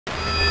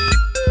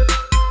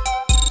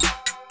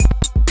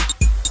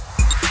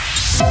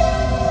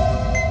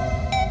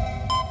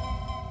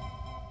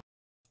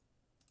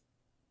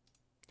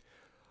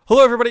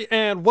Hello, everybody,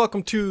 and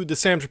welcome to the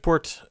Sam's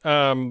Report.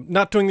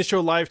 Not doing the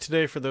show live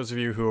today for those of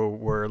you who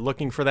were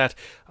looking for that,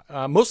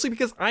 mostly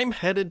because I'm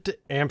headed to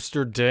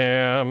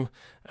Amsterdam.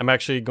 I'm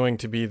actually going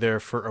to be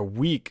there for a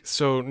week,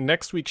 so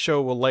next week's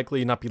show will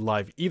likely not be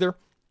live either.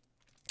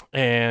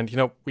 And,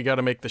 we got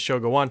to make the show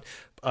go on.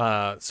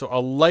 So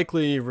I'll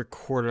likely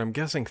record it, I'm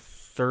guessing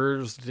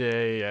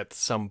Thursday at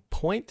some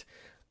point,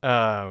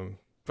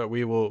 but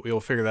we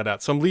will figure that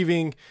out. So I'm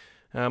leaving.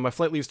 My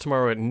flight leaves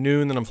tomorrow at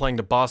noon, then I'm flying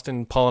to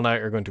Boston. Paul and I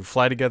are going to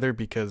fly together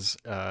because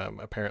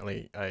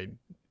apparently I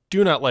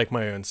do not like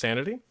my own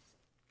sanity.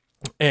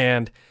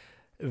 And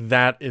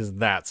that is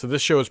that. So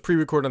this show is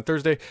pre-recorded on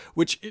Thursday,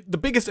 which the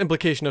biggest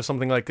implication of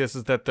something like this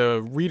is that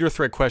the reader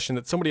thread question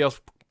that somebody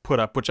else put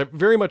up, which I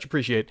very much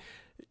appreciate,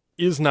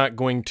 is not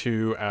going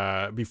to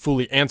be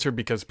fully answered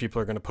because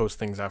people are going to post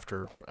things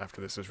after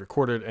this is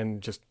recorded.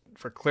 And just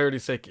for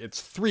clarity's sake,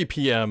 it's 3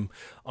 p.m.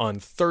 on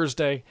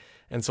Thursday.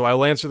 And so I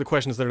will answer the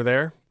questions that are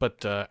there.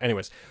 But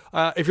anyways,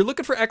 if you're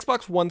looking for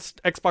Xbox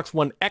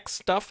One X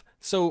stuff,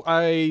 so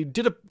I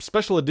did a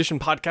special edition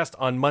podcast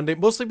on Monday,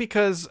 mostly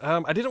because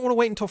I didn't want to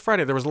wait until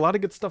Friday. There was a lot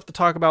of good stuff to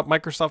talk about.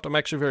 Microsoft, I'm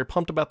actually very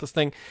pumped about this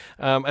thing.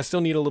 I still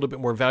need a little bit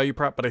more value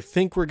prop, but I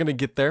think we're going to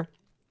get there,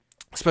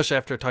 especially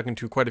after talking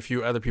to quite a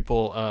few other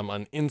people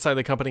on inside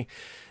the company.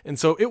 And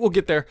so it will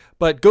get there,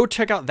 but go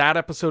check out that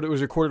episode. It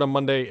was recorded on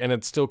Monday and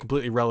it's still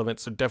completely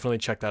relevant. So definitely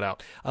check that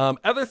out.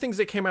 Other things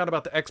that came out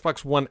about the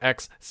Xbox One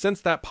X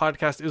since that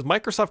podcast is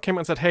Microsoft came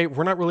out and said, hey,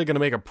 we're not really going to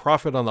make a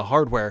profit on the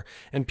hardware.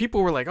 And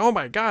people were like, oh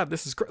my God,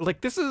 this is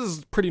like, this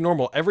is pretty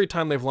normal. Every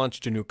time they've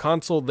launched a new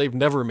console, they've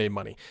never made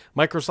money.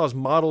 Microsoft's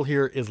model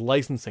here is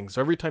licensing.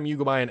 So every time you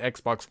go buy an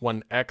Xbox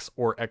One X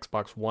or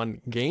Xbox One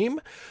game,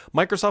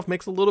 Microsoft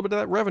makes a little bit of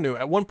that revenue.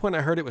 At one point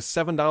I heard it was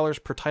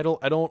 $7 per title.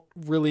 I don't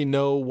really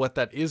know what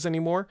that is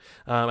anymore.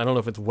 I don't know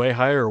if it's way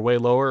higher or way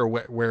lower or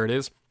where it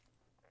is.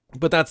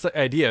 But that's the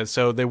idea.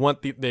 So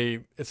they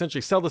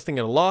essentially sell this thing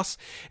at a loss,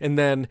 and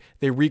then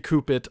they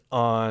recoup it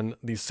on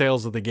the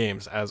sales of the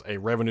games as a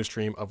revenue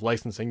stream of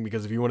licensing.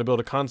 Because if you want to build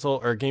a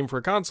console or a game for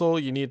a console,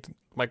 you need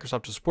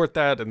Microsoft to support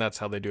that, and that's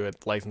how they do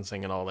it,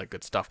 licensing and all that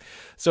good stuff.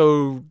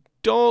 So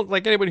don't,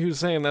 like anybody who's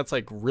saying that's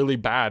like really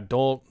bad,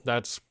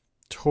 that's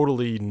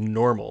totally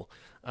normal.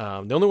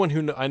 The only one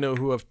who I know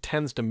who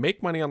tends to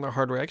make money on their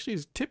hardware actually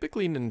is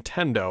typically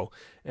Nintendo,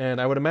 and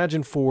I would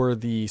imagine for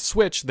the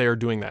Switch they're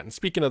doing that. And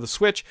speaking of the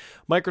Switch,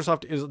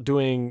 Microsoft is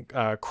doing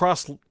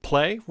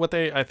cross-play.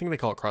 I think they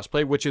call it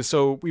cross-play, which is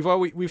so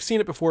we've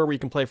seen it before where you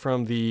can play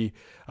from the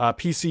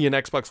PC and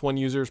Xbox One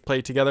users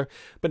play together,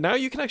 but now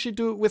you can actually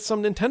do it with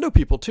some Nintendo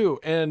people too.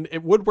 And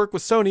it would work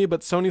with Sony,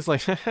 but Sony's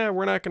like,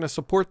 we're not going to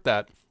support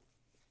that.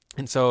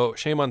 And so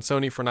shame on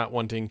Sony for not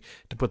wanting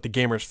to put the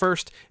gamers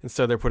first.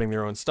 Instead, they're putting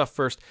their own stuff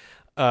first.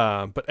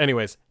 But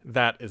anyways,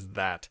 that is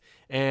that.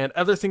 And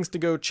other things to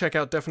go check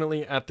out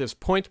definitely at this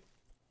point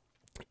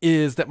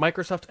is that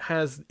Microsoft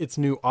has its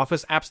new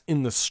Office apps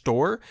in the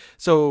store.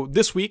 So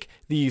this week,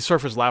 the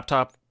Surface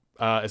laptop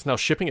is now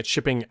shipping. It's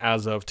shipping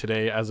as of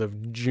today, as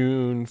of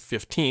June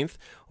 15th,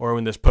 or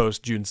when this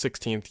post, June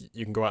 16th,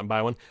 you can go out and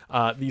buy one.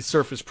 The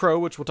Surface Pro,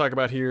 which we'll talk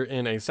about here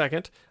in a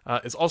second,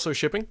 is also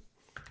shipping.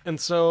 And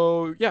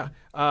so, yeah,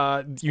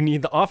 you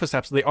need the Office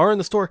apps. They are in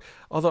the store,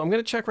 although I'm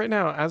going to check right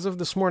now. As of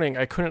this morning,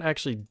 I couldn't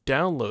actually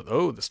download.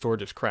 Oh, the store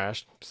just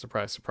crashed.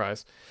 Surprise,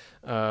 surprise.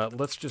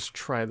 Let's just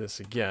try this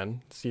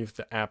again, see if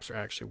the apps are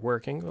actually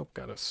working. Oh,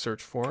 got to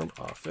search for them,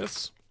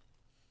 Office.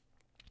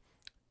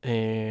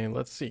 And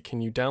let's see,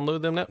 can you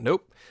download them now?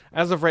 Nope.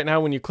 As of right now,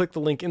 when you click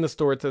the link in the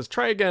store, it says,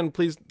 try again,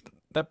 please.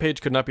 That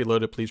page could not be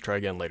loaded. Please try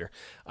again later.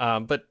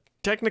 But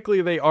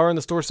technically, they are in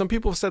the store. Some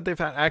people have said they've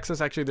had access.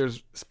 Actually,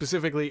 there's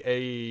specifically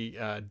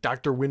a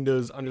Dr.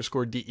 Windows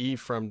 _DE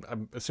from,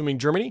 I'm assuming,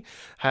 Germany,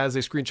 has a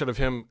screenshot of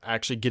him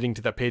actually getting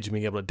to that page and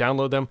being able to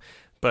download them.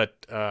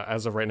 But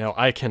as of right now,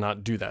 I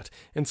cannot do that.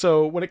 And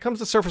so when it comes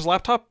to Surface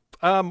Laptop,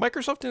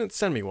 Microsoft didn't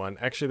send me one.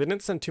 Actually, they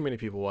didn't send too many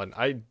people one.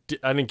 I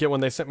didn't get one.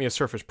 They sent me a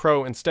Surface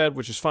Pro instead,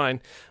 which is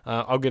fine.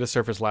 I'll get a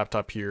Surface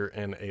Laptop here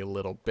in a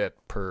little bit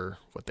per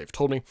what they've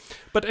told me.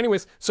 But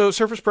anyways, so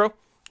Surface Pro,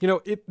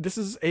 this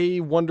is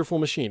a wonderful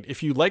machine.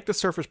 If you like the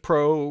Surface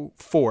Pro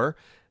 4,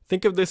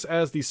 think of this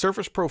as the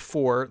Surface Pro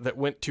 4 that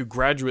went to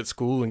graduate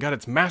school and got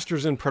its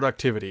master's in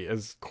productivity,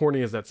 as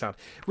corny as that sounds.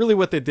 Really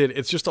what they did,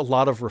 it's just a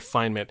lot of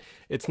refinement.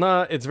 It's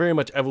very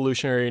much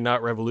evolutionary,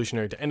 not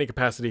revolutionary to any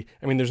capacity.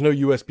 I mean, there's no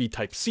USB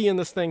Type-C in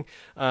this thing.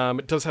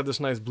 It does have this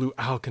nice blue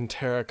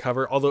Alcantara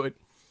cover, although it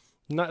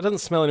doesn't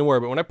smell anymore,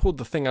 but when I pulled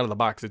the thing out of the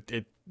box,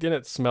 it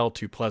didn't smell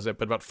too pleasant,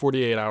 but about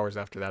 48 hours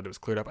after that, it was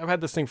cleared up. I've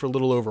had this thing for a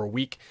little over a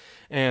week,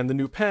 and the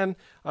new pen,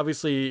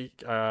 obviously,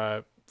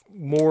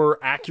 more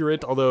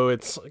accurate, although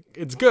it's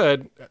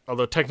good,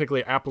 although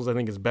technically Apple's, I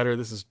think, is better.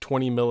 This is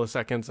 20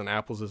 milliseconds, and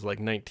Apple's is like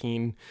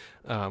 19.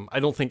 I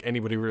don't think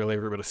anybody really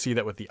ever able to see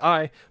that with the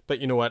eye, but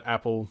you know what,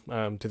 Apple,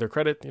 to their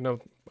credit,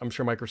 I'm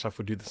sure Microsoft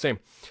would do the same.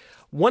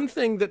 One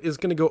thing that is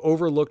going to go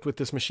overlooked with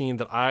this machine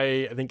that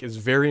I think is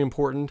very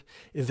important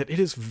is that it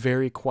is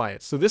very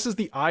quiet. So this is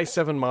the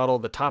i7 model,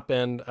 the top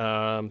end,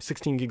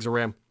 16 gigs of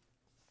RAM.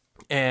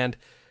 And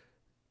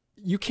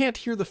you can't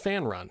hear the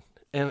fan run.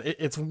 And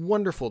it's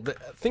wonderful. The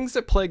things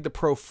that plague the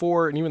Pro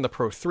 4 and even the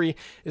Pro 3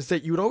 is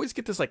that you would always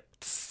get this like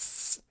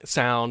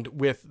sound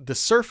with the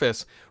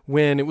Surface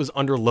when it was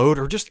under load,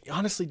 or just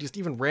honestly, just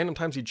even random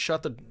times you'd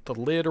shut the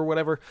lid or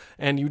whatever,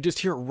 and you just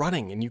hear it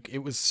running, and it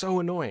was so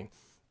annoying.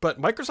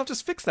 But Microsoft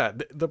just fixed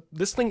that.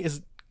 This thing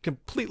is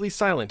completely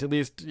silent, at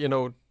least,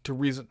 to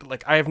reason.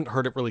 Like, I haven't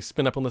heard it really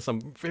spin up unless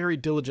I'm very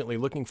diligently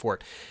looking for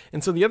it.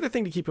 And so the other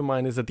thing to keep in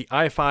mind is that the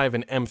i5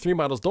 and M3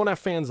 models don't have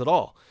fans at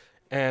all.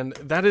 And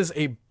that is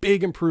a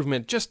big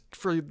improvement. Just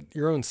for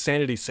your own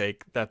sanity's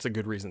sake, that's a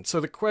good reason. So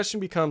the question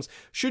becomes,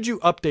 should you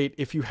update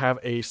if you have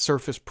a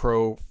Surface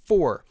Pro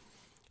 4?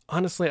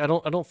 Honestly, I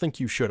don't think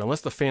you should,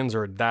 unless the fans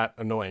are that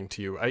annoying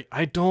to you.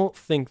 I don't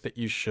think that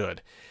you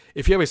should.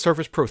 If you have a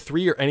Surface Pro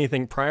 3 or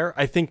anything prior,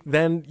 I think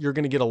then you're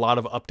going to get a lot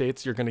of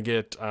updates. You're going to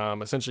get,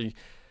 essentially,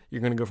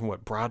 you're going to go from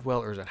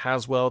Broadwell, or is it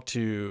Haswell,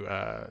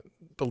 to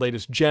the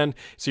latest gen.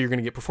 So you're going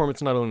to get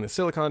performance not only in the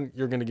silicon,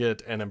 you're going to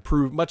get an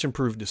much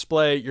improved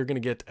display. You're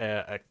going to get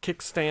a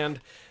kickstand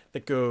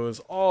that goes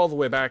all the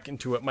way back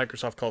into what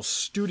Microsoft calls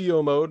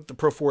studio mode. The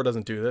Pro 4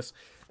 doesn't do this.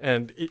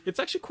 And it's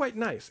actually quite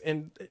nice.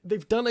 And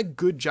they've done a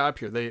good job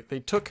here. They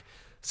took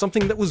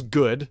something that was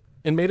good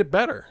and made it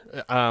better.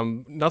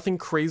 Nothing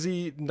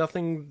crazy,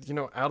 nothing,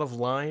 out of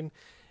line.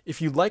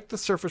 If you like the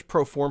Surface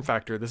Pro form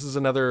factor, this is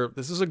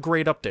a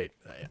great update.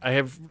 I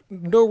have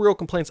no real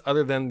complaints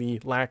other than the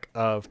lack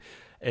of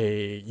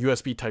a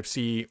USB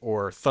Type-C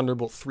or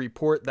Thunderbolt 3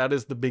 port. That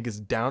is the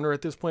biggest downer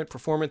at this point.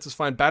 Performance is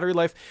fine. Battery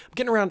life, I'm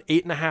getting around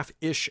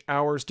 8.5-ish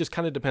hours. Just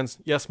kind of depends.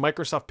 Yes,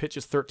 Microsoft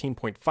pitches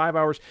 13.5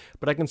 hours,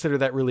 but I consider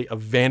that really a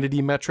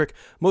vanity metric,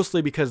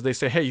 mostly because they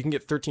say, hey, you can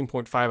get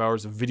 13.5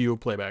 hours of video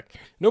playback.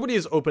 Nobody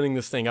is opening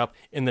this thing up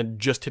and then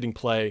just hitting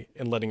play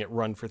and letting it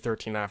run for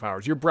 13.5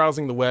 hours. You're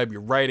browsing the web,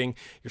 you're writing,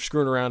 you're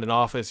screwing around in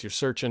Office, you're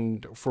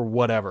searching for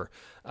whatever.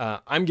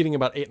 I'm getting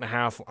about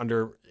 8.5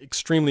 under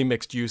extremely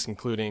mixed use,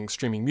 including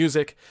streaming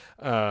music,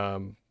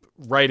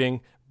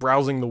 writing,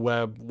 browsing the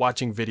web,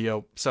 watching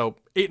video. So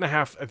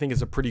 8.5, I think,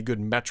 is a pretty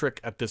good metric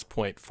at this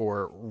point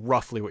for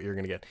roughly what you're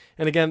going to get.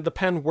 And again, the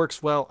pen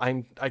works well.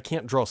 I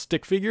can't draw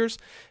stick figures.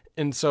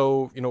 And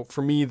so,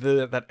 for me,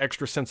 that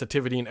extra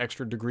sensitivity and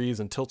extra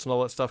degrees and tilts and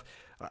all that stuff,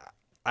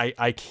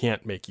 I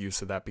can't make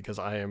use of that because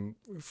I am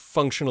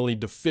functionally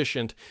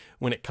deficient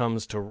when it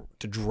comes to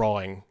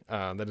drawing.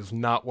 That is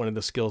not one of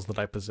the skills that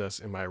I possess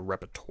in my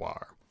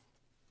repertoire.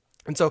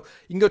 And so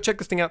you can go check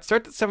this thing out.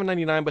 Starts at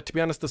 $799, but to be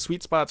honest, the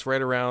sweet spot's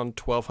right around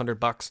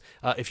 $1,200.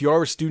 If you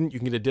are a student, you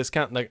can get a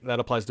discount. That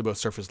applies to both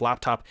Surface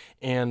Laptop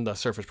and the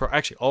Surface Pro.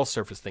 Actually, all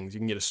Surface things, you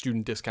can get a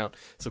student discount.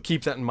 So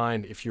keep that in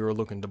mind if you're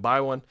looking to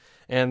buy one.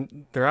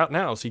 And they're out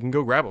now, so you can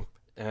go grab them.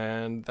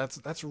 And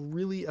that's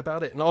really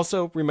about it. And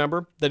also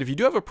remember that if you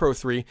do have a Pro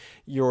 3,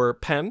 your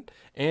pen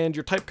and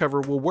your type cover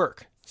will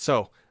work.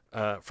 So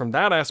from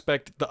that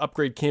aspect, the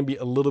upgrade can be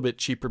a little bit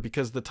cheaper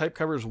because the type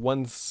cover is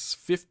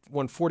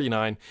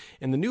 $149,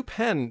 and the new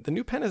pen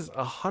is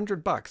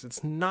 $100.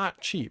 It's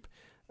not cheap.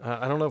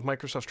 I don't know if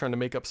Microsoft's trying to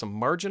make up some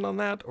margin on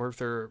that, or if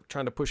they're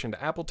trying to push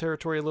into Apple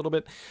territory a little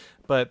bit.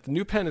 But the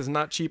new pen is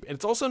not cheap. And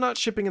it's also not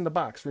shipping in the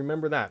box.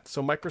 Remember that.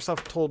 So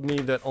Microsoft told me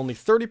that only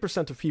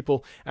 30% of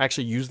people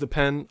actually use the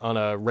pen on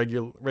a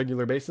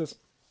regular basis.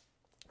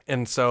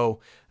 And so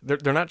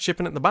they're not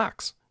shipping it in the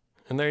box.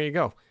 And there you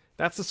go.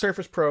 That's the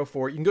Surface Pro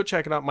 4. You can go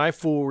check it out. My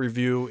full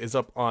review is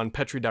up on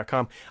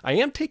Petri.com. I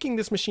am taking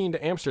this machine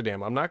to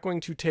Amsterdam. I'm not going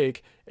to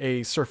take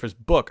a Surface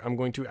Book. I'm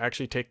going to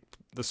actually take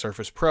the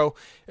Surface Pro,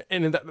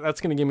 and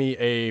that's going to give me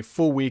a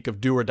full week of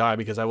do or die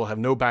because I will have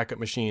no backup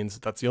machines.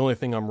 That's the only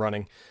thing I'm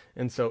running,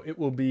 and so it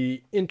will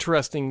be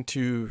interesting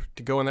to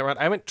go in that route.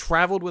 I haven't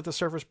traveled with a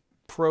Surface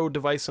Pro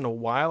device in a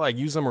while. I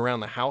use them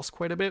around the house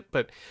quite a bit,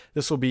 but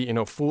this will be,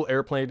 full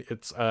airplane.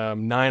 It's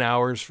 9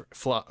 hours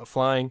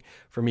flying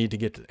for me to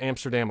get to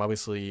Amsterdam.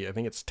 Obviously, I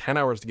think it's 10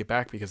 hours to get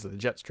back because of the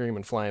jet stream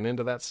and flying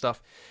into that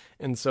stuff,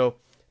 and so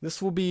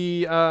this will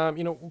be,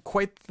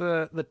 quite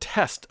the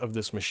test of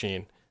this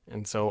machine.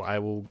 And so I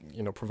will,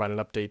 provide an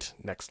update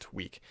next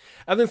week.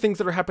 Other things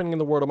that are happening in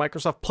the world of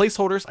Microsoft,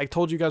 placeholders. I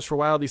told you guys for a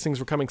while these things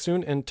were coming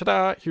soon, and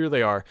ta-da, here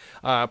they are.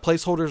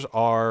 Placeholders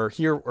are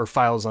here, or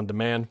files on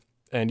demand,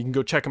 and you can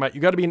go check them out.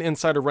 You got to be an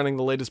insider running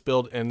the latest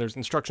build, and there's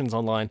instructions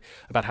online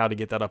about how to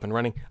get that up and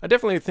running. I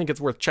definitely think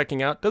it's worth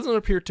checking out. Doesn't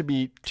appear to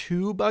be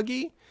too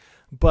buggy,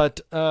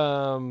 but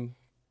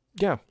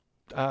yeah,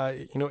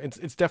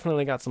 it's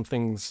definitely got some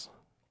things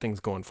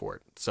going for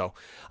it. So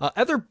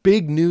other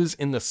big news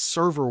in the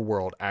server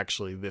world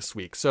actually this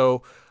week.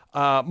 So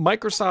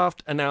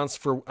Microsoft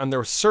announced on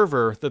their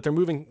server that they're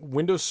moving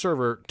Windows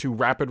Server to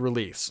rapid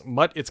release.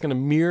 But it's going to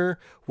mirror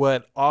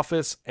what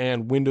Office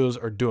and Windows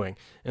are doing.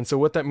 And so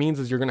what that means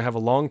is you're going to have a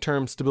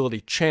long-term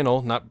stability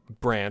channel, not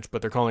branch,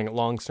 but they're calling it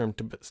long-term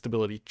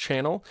stability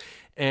channel,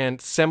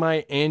 and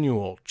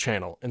semi-annual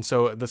channel. And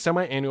so the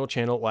semi-annual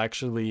channel will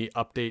actually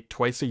update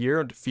twice a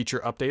year, feature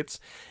updates,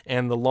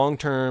 and the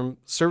long-term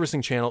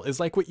servicing channel is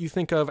like what you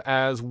think of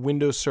as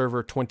Windows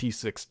Server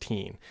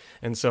 2016.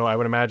 And so I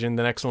would imagine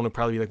the next one would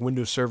probably be like like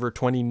Windows Server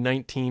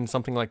 2019,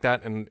 something like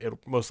that, and it'll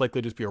most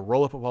likely just be a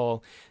roll-up of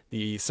all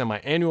the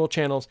semi-annual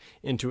channels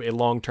into a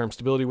long-term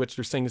stability, which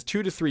they're saying is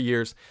 2 to 3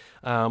 years.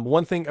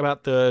 One thing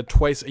about the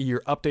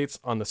twice-a-year updates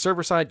on the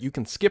server side, you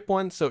can skip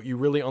one, so you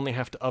really only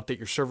have to update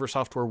your server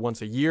software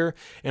once a year.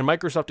 And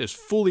Microsoft is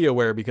fully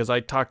aware, because I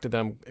talked to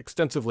them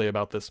extensively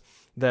about this,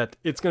 that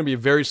it's going to be a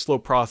very slow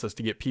process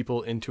to get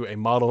people into a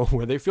model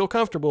where they feel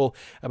comfortable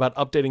about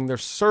updating their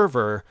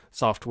server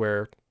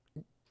software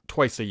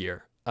twice a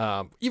year.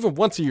 Even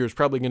once a year is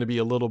probably going to be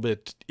a little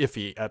bit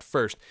iffy at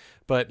first,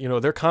 but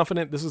they're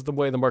confident this is the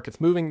way the market's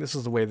moving. This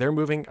is the way they're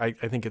moving. I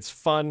think it's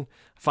fun,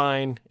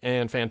 fine,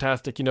 and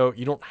fantastic. You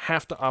don't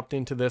have to opt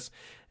into this.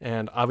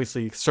 And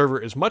obviously server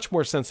is much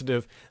more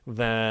sensitive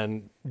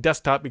than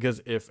desktop,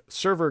 because if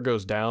server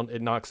goes down,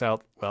 it knocks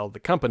out, well,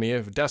 the company.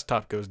 If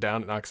desktop goes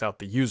down, it knocks out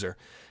the user.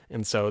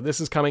 And so this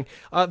is coming.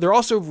 They're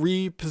also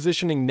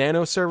repositioning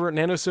Nano Server.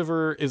 Nano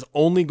Server is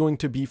only going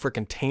to be for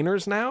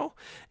containers now,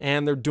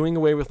 and they're doing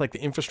away with like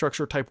the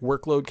infrastructure type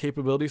workload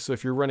capability. So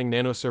if you're running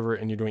Nano Server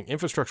and you're doing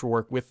infrastructure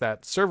work with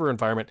that server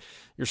environment,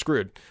 you're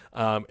screwed.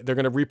 They're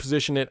going to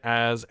reposition it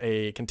as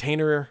a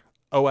container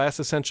OS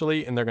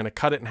essentially, and they're going to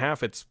cut it in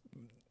half. It's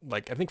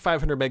like, I think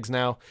 500 megs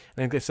now. I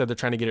think they said they're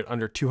trying to get it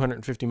under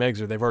 250 megs,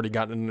 or they've already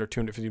gotten it under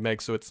 250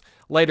 megs. So it's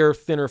lighter,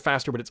 thinner,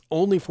 faster, but it's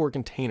only for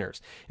containers.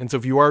 And so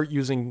if you are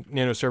using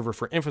Nano Server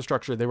for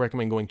infrastructure, they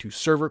recommend going to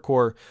Server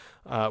Core,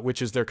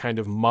 which is their kind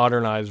of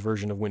modernized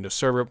version of Windows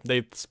Server.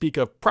 They speak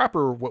of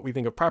what we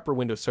think of proper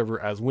Windows Server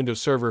as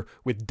Windows Server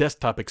with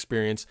desktop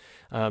experience.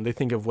 They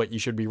think of what you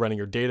should be running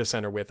your data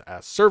center with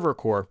as Server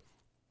Core.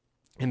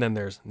 And then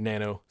there's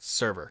Nano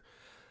Server.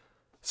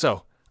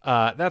 So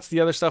that's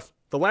the other stuff.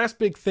 The last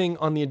big thing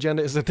on the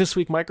agenda is that this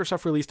week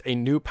Microsoft released a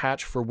new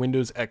patch for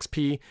Windows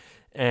XP,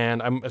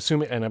 and I'm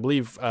assuming, and I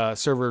believe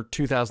Server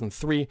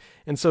 2003.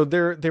 And so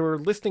they were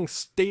listing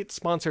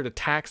state-sponsored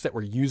attacks that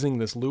were using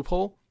this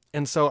loophole.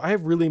 And so I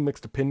have really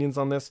mixed opinions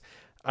on this.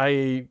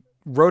 I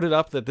wrote it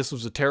up that this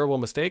was a terrible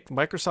mistake.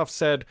 Microsoft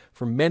said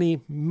for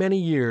many, many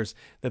years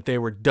that they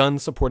were done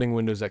supporting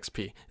Windows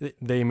XP.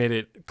 They made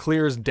it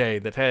clear as day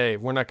that, hey,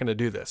 we're not going to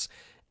do this.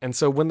 And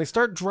so when they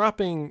start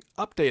dropping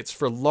updates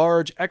for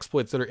large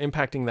exploits that are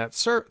impacting that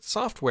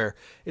software,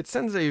 it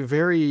sends a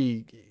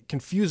very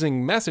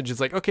confusing message. It's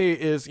like, okay,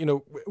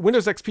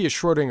 Windows XP is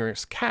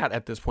Schrodinger's cat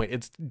at this point.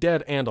 It's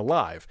dead and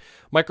alive.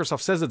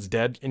 Microsoft says it's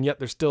dead, and yet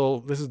this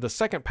is the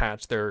second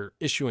patch they're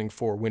issuing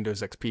for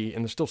Windows XP,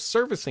 and they're still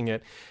servicing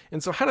it.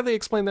 And so how do they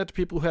explain that to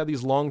people who have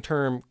these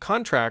long-term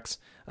contracts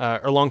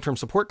or long-term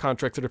support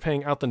contracts that are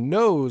paying out the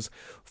nose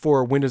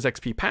for Windows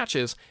XP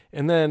patches,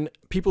 and then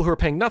people who are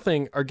paying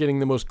nothing are getting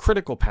the most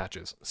critical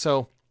patches?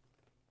 So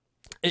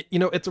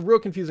it's a real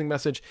confusing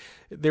message.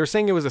 They were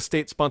saying it was a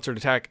state-sponsored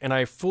attack, and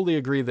I fully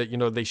agree that,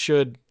 they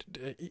should.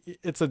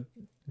 It's a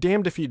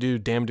damned if you do,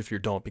 damned if you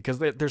don't, because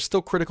there's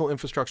still critical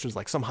infrastructures,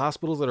 like some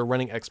hospitals that are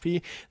running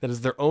XP, that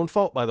is their own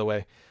fault, by the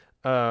way,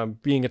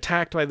 being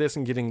attacked by this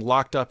and getting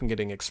locked up and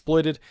getting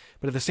exploited.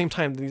 But at the same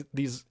time,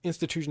 these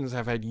institutions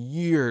have had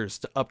years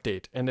to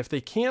update, and if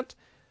they can't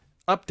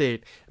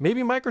update,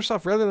 maybe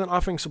Microsoft, rather than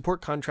offering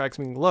support contracts,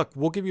 meaning, look,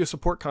 we'll give you a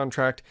support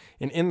contract,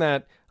 and in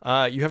that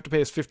you have to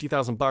pay us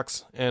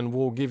 $50,000, and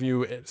we'll give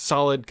you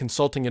solid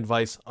consulting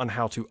advice on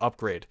how to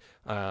upgrade.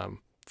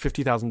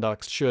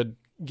 $50,000 should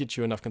get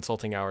you enough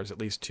consulting hours at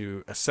least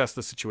to assess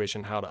the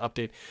situation, how to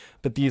update.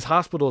 But these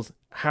hospitals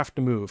have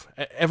to move.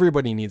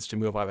 Everybody needs to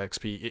move off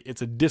XP.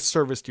 It's a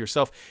disservice to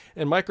yourself.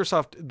 And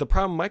the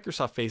problem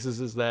Microsoft faces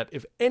is that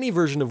if any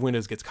version of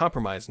Windows gets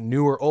compromised,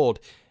 new or old,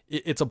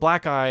 it's a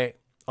black eye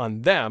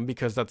on them,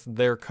 because that's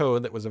their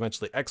code that was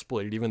eventually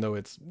exploited, even though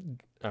it's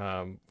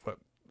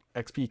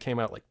XP came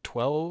out like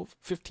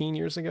 15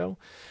 years ago.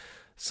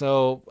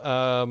 So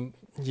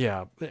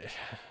yeah,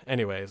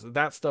 anyways,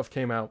 that stuff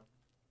came out,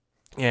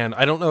 and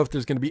I don't know if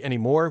there's going to be any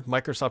more.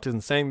 Microsoft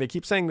isn't saying. They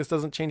keep saying this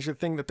doesn't change the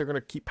thing, that they're going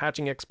to keep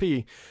patching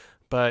XP,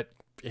 but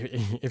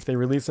if they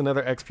release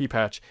another XP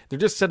patch, they're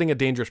just setting a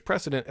dangerous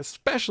precedent,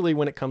 especially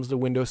when it comes to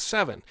Windows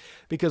 7.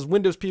 Because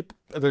Windows people,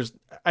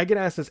 I get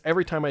asked this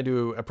every time I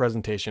do a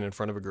presentation in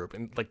front of a group,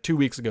 and like 2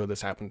 weeks ago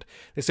this happened.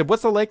 They said,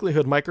 what's the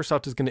likelihood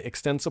Microsoft is going to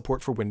extend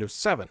support for Windows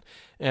 7?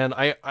 And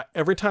I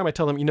every time I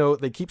tell them,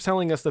 they keep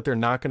telling us that they're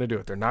not going to do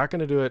it. They're not going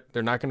to do it.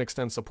 They're not going to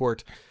extend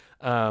support.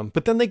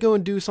 But then they go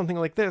and do something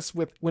like this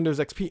with Windows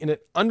XP, and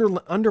it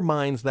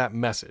undermines that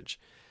message.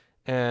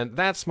 And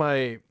that's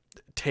my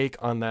take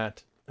on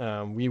that.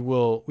 We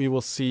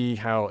will see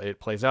how it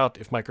plays out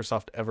if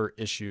Microsoft ever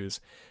issues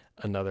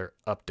another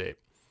update.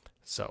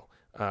 So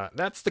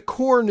that's the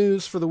core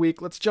news for the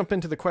week. Let's jump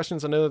into the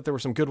questions. I know that there were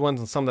some good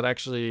ones and some that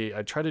actually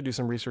I tried to do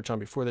some research on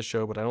before the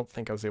show, but I don't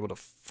think I was able to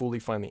fully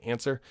find the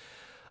answer.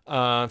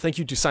 Thank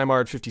you to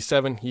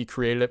Simard57. He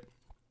created it.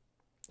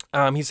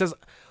 He says,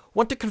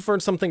 want to confirm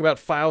something about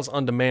files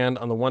on demand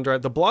on the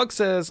OneDrive. The blog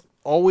says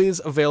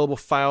always available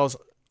files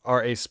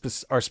are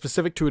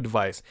specific to a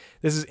device.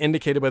 This is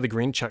indicated by the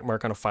green check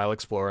mark on a file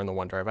explorer in the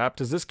OneDrive app.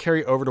 Does this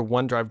carry over to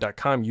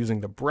OneDrive.com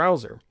using the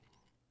browser?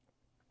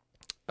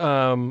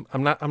 I'm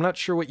not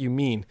sure what you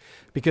mean,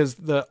 because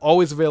the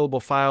always available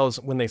files,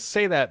 when they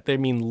say that, they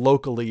mean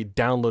locally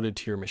downloaded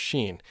to your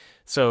machine.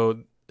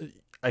 So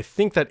I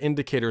think that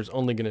indicator is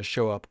only going to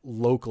show up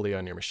locally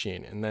on your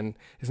machine. And then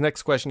his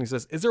next question, he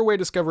says, is there a way to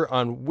discover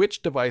on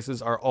which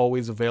devices are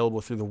always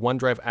available through the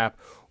OneDrive app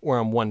or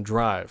on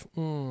OneDrive?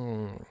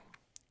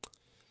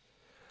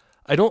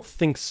 I don't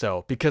think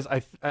so, because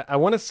I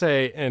want to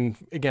say, and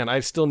again,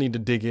 I still need to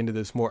dig into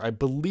this more. I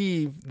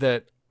believe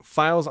that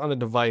files on a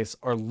device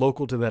are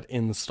local to that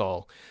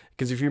install.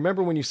 Because if you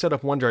remember when you set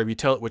up OneDrive, you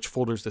tell it which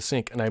folders to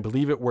sync, and I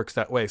believe it works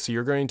that way. So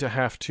you're going to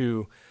have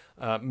to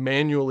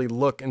manually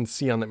look and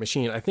see on that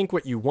machine. I think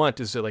what you want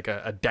is like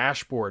a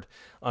dashboard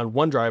on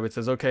OneDrive. It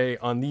says, okay,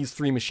 on these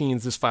 3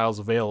 machines, this file's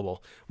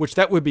available, which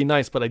that would be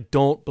nice, but I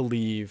don't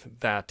believe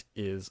that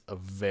is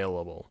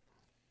available.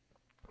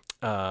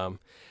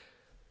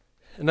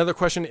 Another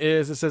question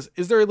is, it says,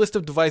 is there a list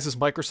of devices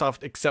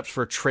Microsoft accepts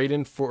for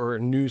trade-in for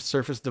new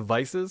Surface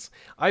devices?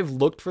 I've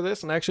looked for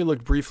this, and I actually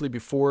looked briefly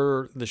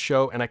before the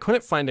show, and I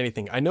couldn't find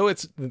anything. I know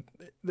it's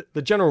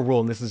the general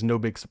rule, and this is no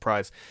big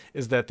surprise,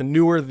 is that the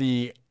newer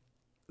the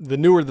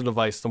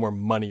device, the more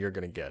money you're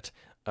going to get.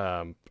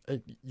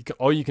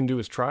 All you can do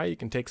is try. You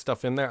can take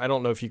stuff in there. I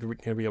don't know if you're going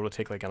to be able to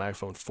take like an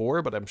iPhone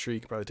 4, but I'm sure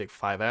you can probably take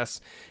 5S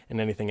and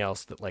anything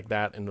else like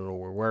that, and it'll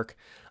work.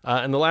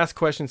 And the last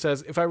question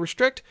says, if I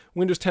restrict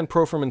Windows 10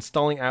 Pro from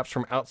installing apps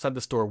from outside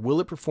the store, will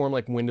it perform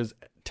like Windows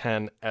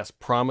 10s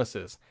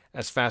promises,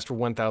 as fast for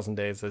 1,000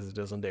 days as it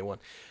does on day one?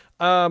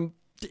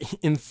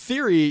 In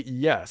theory,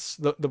 yes.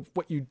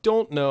 What you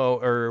don't know,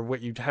 or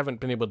what you haven't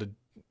been able to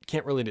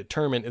can't really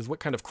determine, is what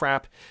kind of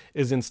crap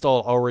is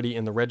installed already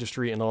in the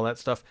registry and all that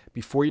stuff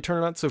before you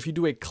turn it on. So if you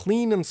do a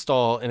clean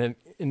install and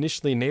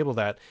initially enable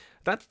that,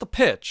 that's the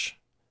pitch.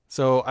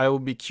 So I will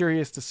be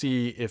curious to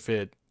see if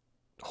it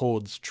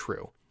holds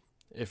true.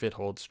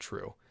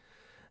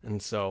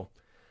 And so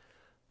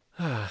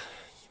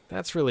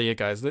that's really it,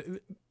 guys.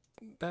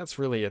 That's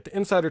really it. The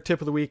insider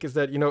tip of the week is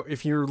that,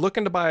 if you're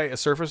looking to buy a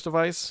Surface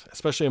device,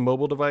 especially a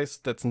mobile device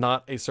that's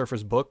not a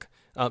Surface Book,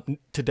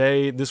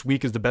 this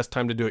week is the best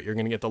time to do it. You're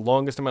going to get the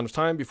longest amount of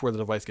time before the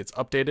device gets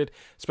updated,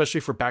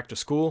 especially for back to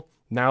school.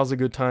 Now's a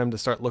good time to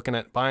start looking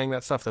at buying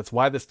that stuff. That's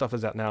why this stuff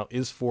is out now,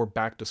 is for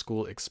back to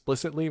school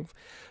explicitly.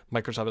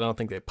 Microsoft, I don't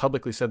think they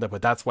publicly said that,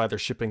 but that's why they're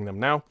shipping them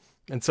now.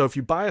 And so if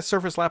you buy a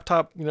Surface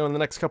laptop, in the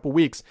next couple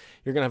weeks,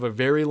 you're going to have a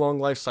very long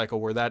life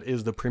cycle where that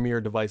is the premier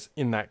device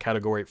in that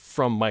category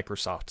from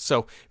Microsoft.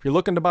 So if you're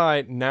looking to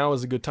buy, now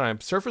is a good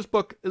time. Surface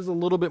Book is a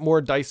little bit more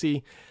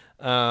dicey.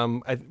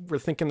 We're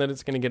thinking that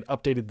it's going to get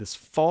updated this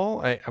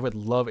fall. I would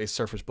love a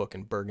Surface Book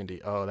in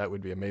burgundy. Oh, that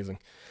would be amazing.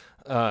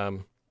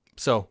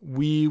 So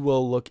we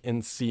will look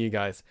and see, you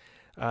guys.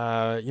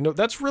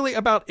 That's really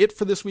about it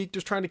for this week.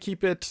 Just trying to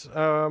keep it,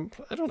 I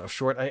don't know,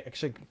 short. I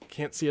actually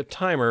can't see a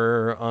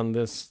timer on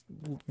this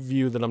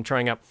view that I'm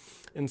trying out.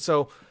 And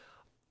so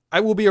I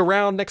will be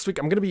around next week.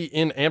 I'm going to be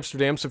in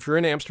Amsterdam. So if you're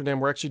in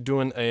Amsterdam, we're actually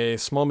doing a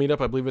small meetup.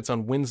 I believe it's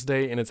on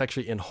Wednesday, and it's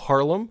actually in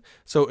Haarlem.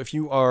 So if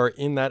you are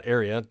in that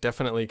area,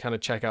 definitely kind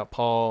of check out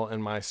Paul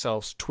and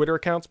myself's Twitter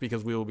accounts,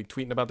 because we will be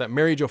tweeting about that.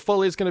 Mary Jo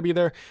Foley is going to be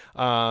there.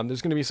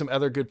 There's going to be some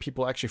other good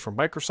people actually from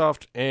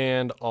Microsoft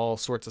and all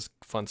sorts of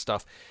fun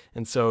stuff.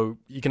 And so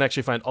you can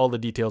actually find all the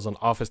details on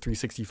Office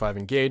 365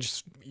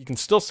 Engage. You can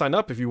still sign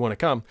up if you want to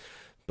come,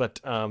 but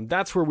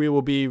that's where we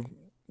will be.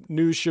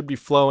 News should be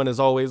flowing as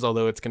always,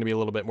 although it's going to be a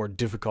little bit more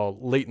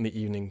difficult late in the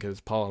evening, because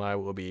Paul and I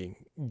will be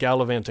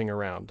gallivanting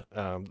around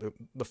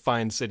the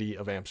fine city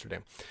of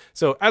Amsterdam.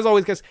 So as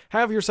always, guys,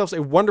 have yourselves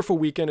a wonderful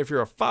weekend. If you're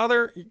a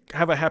father,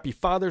 have a happy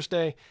Father's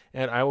Day,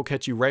 and I will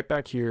catch you right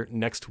back here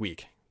next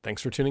week.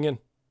 Thanks for tuning in.